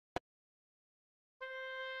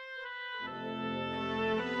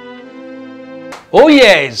Oh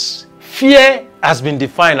yes, fear has been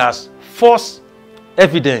defined as false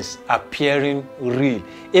evidence appearing real.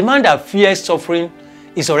 A man that fears suffering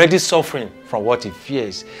is already suffering from what he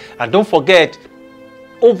fears. And don't forget,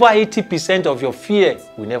 over 80% of your fear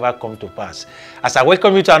will never come to pass. As I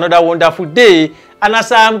welcome you to another wonderful day, and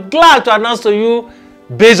as I am glad to announce to you,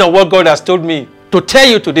 based on what God has told me, to tell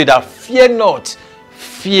you today that fear not,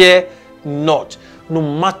 fear not. No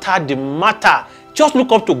matter the matter, just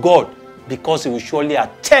look up to God, because he will surely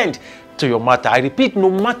attend to your matter. I repeat, no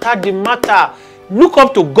matter the matter, look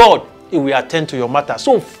up to God, he will attend to your matter.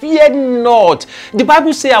 So fear not. The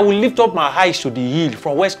Bible says, I will lift up my eyes to the hill,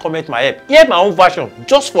 from whence cometh my help. Hear my own version,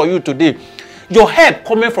 just for you today. Your help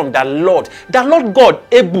coming from the Lord God,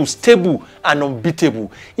 able, stable, and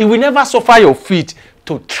unbeatable. He will never suffer your feet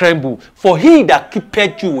to tremble. For he that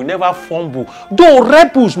keepeth you will never fumble. Though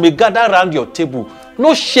rebels may gather round your table,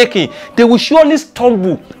 no shaking, they will surely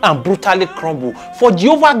stumble and brutally crumble. For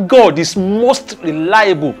Jehovah God is most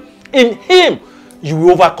reliable. In him you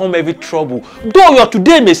will overcome every trouble. Though your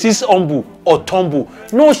today may seem humble or tumble,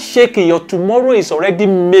 no shaking, your tomorrow is already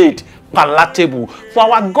made palatable. For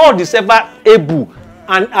our God is ever able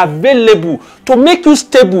and available to make you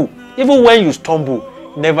stable, even when you stumble,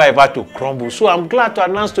 never ever to crumble. So I'm glad to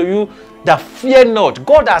announce to you that fear not.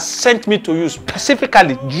 God has sent me to you,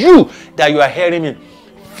 specifically you that you are hearing me.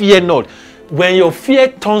 Fear not. When your fear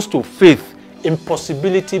turns to faith,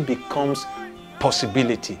 impossibility becomes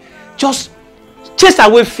possibility. Just chase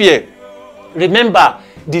away fear. Remember,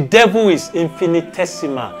 the devil is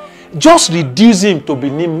infinitesimal. Just reduce him to be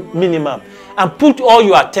minimum and put all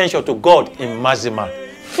your attention to God in maximum.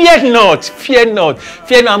 Fear not, fear not,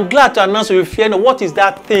 fear not. I'm glad to announce to you, fear not. What is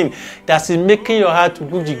that thing that's making your heart to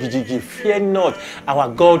go jiggy? Fear not. Our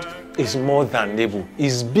God is more than able.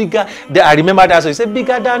 He's bigger. I remember that. So he said,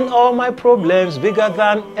 bigger than all my problems, bigger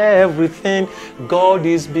than everything. God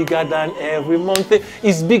is bigger than every mountain.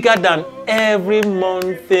 He's bigger than every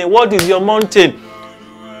mountain. What is your mountain?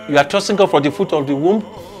 You are trusting God for the fruit of the womb,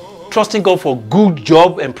 trusting God for good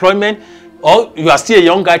job, employment, or you are still a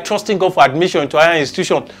young guy trusting God for admission into a higher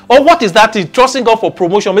institution. Or what is that? Trusting God for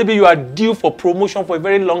promotion. Maybe you are due for promotion for a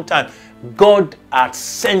very long time. God has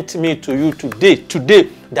sent me to you today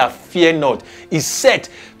that fear not. Is set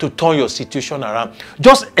to turn your situation around.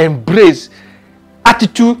 Just embrace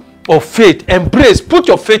attitude of faith. Embrace, put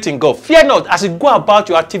your faith in God. Fear not. As you go about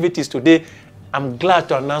your activities today, I'm glad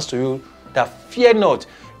to announce to you that fear not,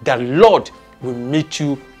 the Lord will meet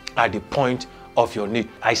you at the point of your need.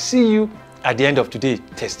 I see you at the end of today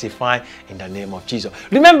testify in the name of Jesus.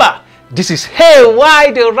 Remember, this is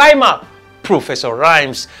Haywhy the Rhymer, Professor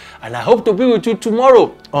Rhymes, and I hope to be with you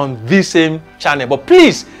tomorrow on this same channel. But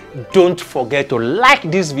please don't forget to like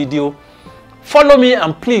this video, follow me,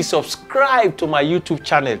 and please subscribe to my YouTube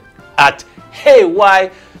channel at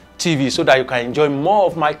Haywhy TV so that you can enjoy more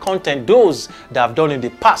of my content, those that I've done in the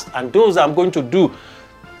past and those I'm going to do.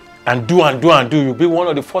 You'll be one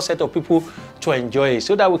of the first set of people to enjoy it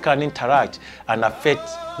so that we can interact and affect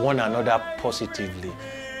one another positively.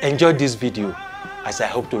 Enjoy this video as I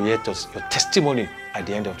hope to hear your testimony at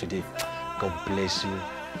the end of the day. God bless you.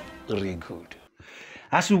 Really good.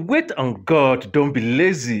 As you wait on God, don't be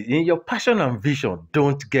lazy. In your passion and vision,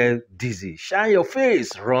 don't get dizzy. Shine your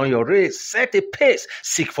face, run your race, set a pace,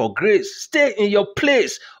 seek for grace, stay in your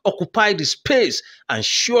place, occupy the space, and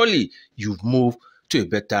surely you've moved to a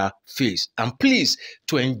better phase. And please,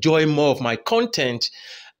 to enjoy more of my content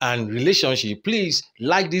and relationship, please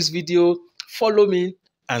like this video, follow me,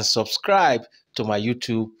 and subscribe to my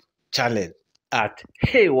YouTube channel at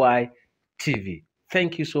Haywhy TV.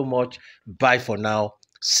 Thank you so much. Bye for now.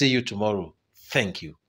 See you tomorrow. Thank you.